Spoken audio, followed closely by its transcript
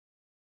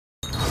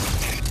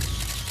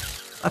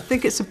I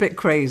think it's a bit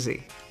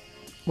crazy,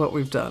 what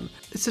we've done.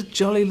 It's a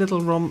jolly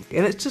little romp,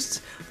 and it's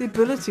just the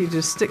ability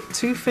to stick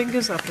two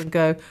fingers up and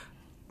go,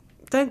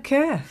 don't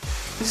care.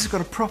 This has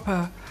got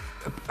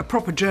a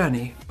proper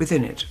journey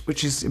within it,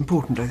 which is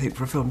important, I think,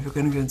 for a film if you're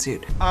going to go and see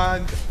it.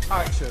 And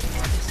action.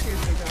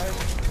 Excuse me,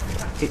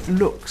 guys. It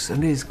looks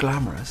and is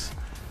glamorous.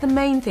 The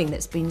main thing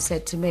that's been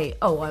said to me,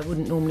 oh, I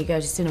wouldn't normally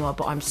go to cinema,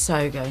 but I'm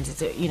so going to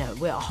do it. You know,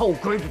 we're a whole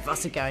group of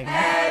us are going.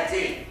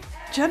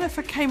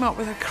 Jennifer came up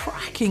with a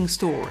cracking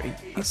story.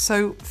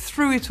 So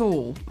through it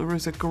all, there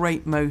is a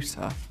great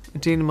motor.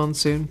 Edina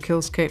Monsoon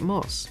kills Kate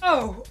Moss.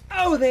 Oh,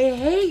 they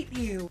hate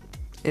you.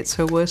 It's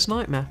her worst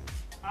nightmare.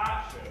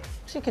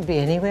 She could be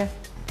anywhere.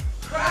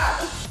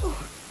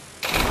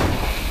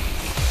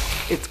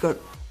 It's got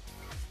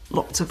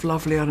lots of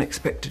lovely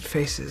unexpected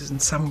faces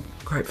and some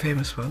quite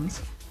famous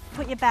ones.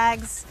 Put your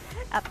bags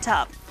up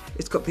top.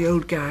 It's got the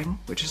old gang,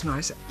 which is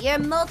nice. Your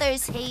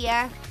mother's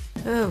here.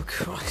 Oh,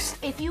 Christ.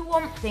 If you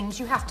want things,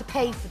 you have to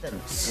pay for them.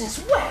 Since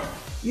when?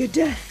 Your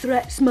death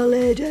threats, my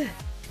lady.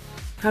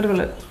 How do I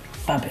look?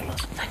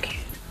 Fabulous, thank you.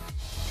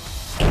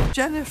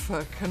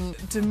 Jennifer can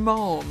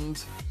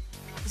demand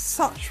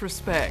such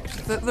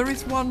respect that there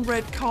is one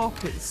red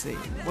carpet scene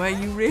where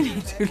you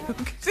really do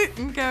look at it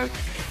and go,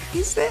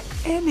 is there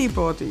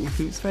anybody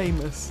who's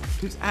famous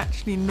who's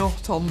actually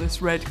not on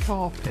this red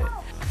carpet?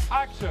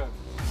 Action.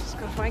 Just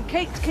gotta find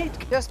Kate.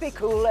 Just be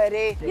cool,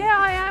 lady. Yeah,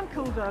 I am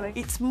cool, darling.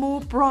 It's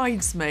more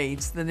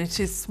Bridesmaids than it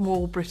is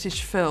small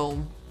British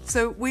film.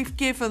 So we've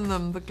given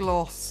them the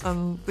gloss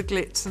and the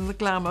glitz and the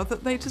glamour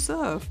that they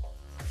deserve.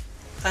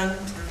 And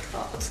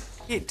cut.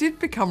 It did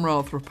become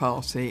rather a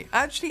party.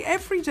 Actually,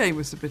 every day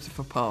was a bit of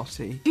a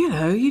party. You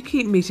know, you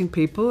keep meeting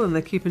people and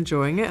they keep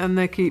enjoying it and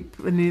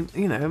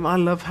you know, I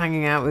love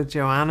hanging out with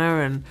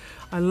Joanna and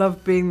I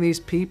love being these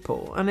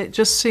people. And it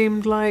just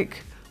seemed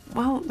like,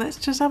 well, let's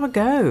just have a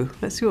go.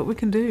 Let's see what we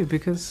can do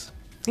because,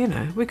 you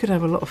know, we could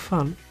have a lot of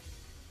fun.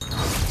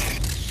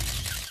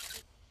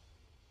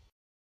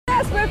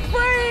 Yes, we're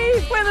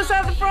free! We're the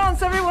south of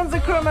France, everyone's a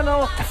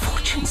criminal. The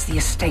fortunes, the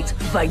estates,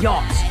 the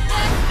yachts.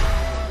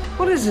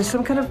 What is this,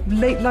 some kind of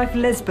late-life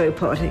lesbo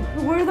party?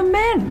 Where are the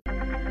men?